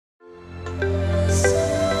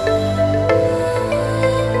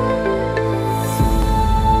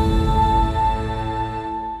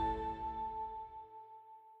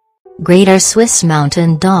Greater Swiss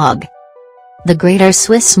Mountain Dog. The Greater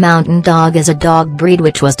Swiss Mountain Dog is a dog breed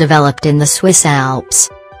which was developed in the Swiss Alps.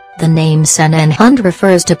 The name Sennenhund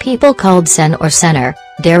refers to people called Senn or Senner,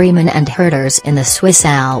 dairymen and herders in the Swiss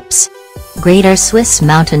Alps. Greater Swiss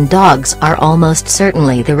Mountain Dogs are almost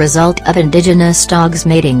certainly the result of indigenous dogs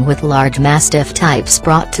mating with large mastiff types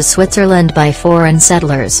brought to Switzerland by foreign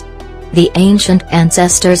settlers. The ancient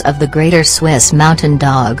ancestors of the Greater Swiss Mountain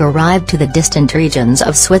Dog arrived to the distant regions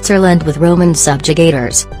of Switzerland with Roman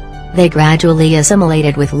subjugators. They gradually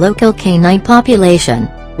assimilated with local canine population,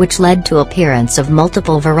 which led to appearance of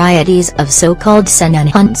multiple varieties of so-called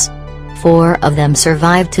Sennenhunds. 4 of them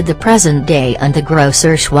survive to the present day, and the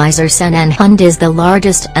grosser Schweizer Sennenhund is the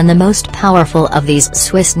largest and the most powerful of these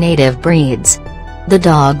Swiss native breeds. The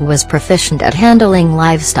dog was proficient at handling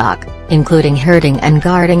livestock, including herding and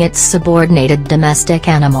guarding its subordinated domestic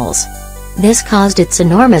animals. This caused its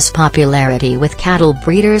enormous popularity with cattle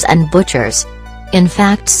breeders and butchers. In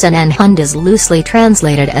fact, Sennenhund is loosely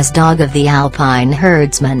translated as dog of the alpine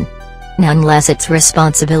herdsman. Nonetheless, its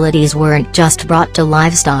responsibilities weren't just brought to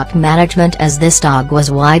livestock management, as this dog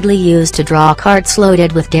was widely used to draw carts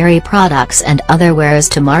loaded with dairy products and other wares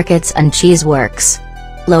to markets and cheeseworks.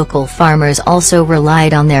 Local farmers also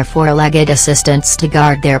relied on their 4-legged assistants to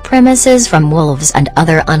guard their premises from wolves and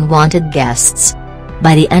other unwanted guests.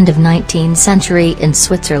 By the end of 19th century in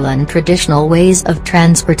Switzerland, traditional ways of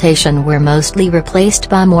transportation were mostly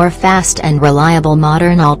replaced by more fast and reliable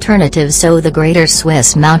modern alternatives, so the Greater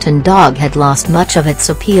Swiss Mountain Dog had lost much of its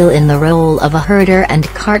appeal in the role of a herder and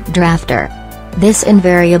cart drafter. This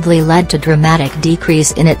invariably led to dramatic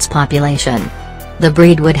decrease in its population. The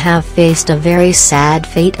breed would have faced a very sad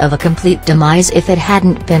fate of a complete demise if it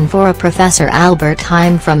hadn't been for a Professor Albert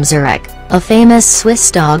Heim from Zurich, a famous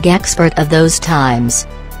Swiss dog expert of those times.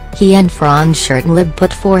 He and Franz Schertenlieb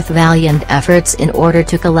put forth valiant efforts in order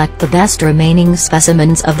to collect the best remaining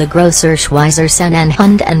specimens of the grosser Schweizer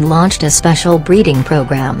Sennenhund and launched a special breeding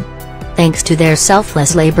program. Thanks to their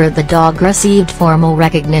selfless labor, the dog received formal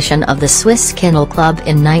recognition of the Swiss Kennel Club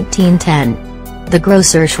in 1910. The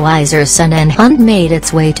grosser Schweizer Sennenhund made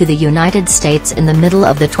its way to the United States in the middle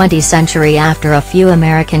of the 20th century after a few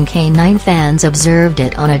American canine fans observed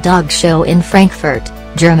it on a dog show in Frankfurt,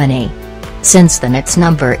 Germany. Since then, its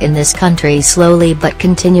number in this country slowly but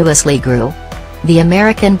continuously grew. The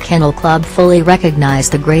American Kennel Club fully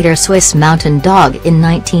recognized the Greater Swiss Mountain Dog in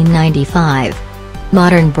 1995.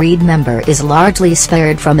 Modern breed member is largely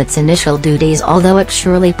spared from its initial duties, although it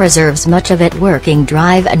surely preserves much of its working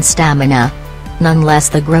drive and stamina. Nonetheless,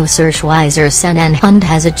 the grosser Schweizer Sennenhund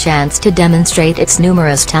has a chance to demonstrate its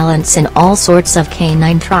numerous talents in all sorts of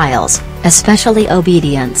canine trials, especially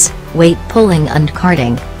obedience, weight pulling and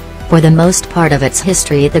carting. For the most part of its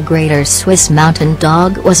history, the Greater Swiss Mountain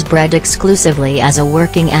Dog was bred exclusively as a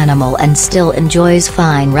working animal and still enjoys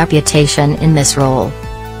fine reputation in this role.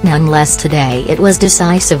 Nonetheless, today it was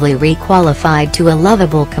decisively requalified to a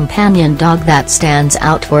lovable companion dog that stands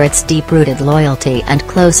out for its deep-rooted loyalty and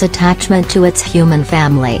close attachment to its human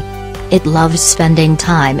family. It loves spending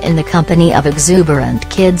time in the company of exuberant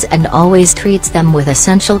kids and always treats them with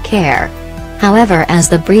essential care. However, as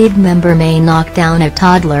the breed member may knock down a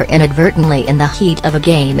toddler inadvertently in the heat of a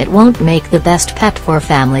game, it won't make the best pet for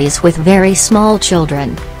families with very small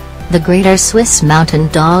children. The Greater Swiss Mountain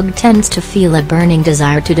Dog tends to feel a burning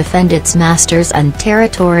desire to defend its masters and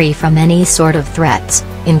territory from any sort of threats,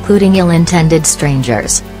 including ill-intended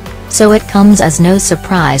strangers. So it comes as no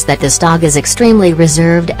surprise that this dog is extremely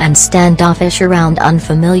reserved and standoffish around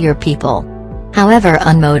unfamiliar people. However,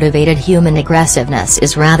 unmotivated human aggressiveness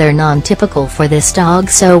is rather non-typical for this dog,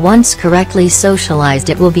 so once correctly socialized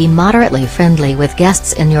it will be moderately friendly with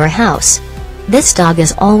guests in your house. This dog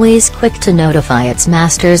is always quick to notify its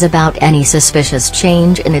masters about any suspicious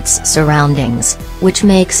change in its surroundings, which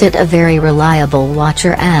makes it a very reliable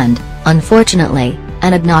watcher and, unfortunately,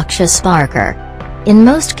 an obnoxious barker. In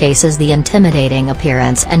most cases, the intimidating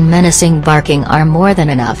appearance and menacing barking are more than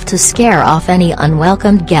enough to scare off any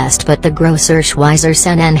unwelcomed guest, but the grosser Schweizer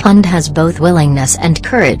Sennenhund has both willingness and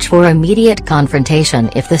courage for immediate confrontation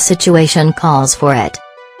if the situation calls for it.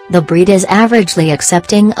 The breed is averagely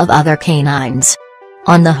accepting of other canines.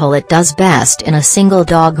 On the whole, it does best in a single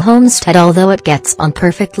dog homestead, although it gets on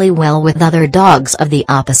perfectly well with other dogs of the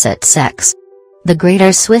opposite sex. The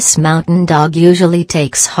Greater Swiss Mountain Dog usually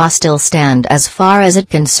takes hostile stand as far as it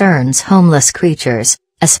concerns homeless creatures,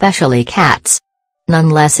 especially cats.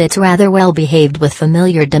 Nonetheless, it's rather well behaved with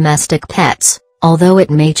familiar domestic pets, although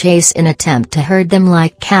it may chase in attempt to herd them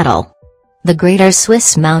like cattle. The Greater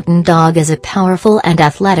Swiss Mountain Dog is a powerful and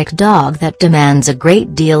athletic dog that demands a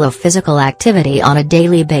great deal of physical activity on a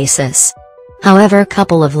daily basis. However,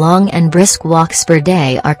 couple of long and brisk walks per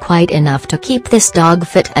day are quite enough to keep this dog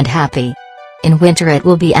fit and happy. In winter it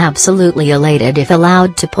will be absolutely elated if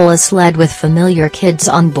allowed to pull a sled with familiar kids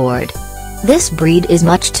on board. This breed is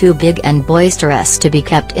much too big and boisterous to be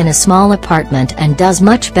kept in a small apartment and does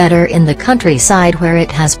much better in the countryside where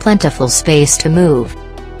it has plentiful space to move.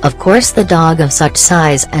 Of course, the dog of such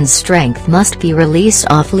size and strength must be released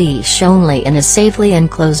off-leash only in a safely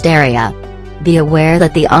enclosed area. Be aware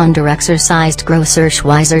that the under-exercised grosser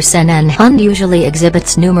Schweizer Sennenhund usually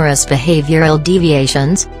exhibits numerous behavioral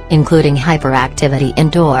deviations, including hyperactivity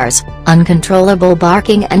indoors, uncontrollable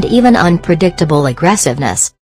barking and even unpredictable aggressiveness.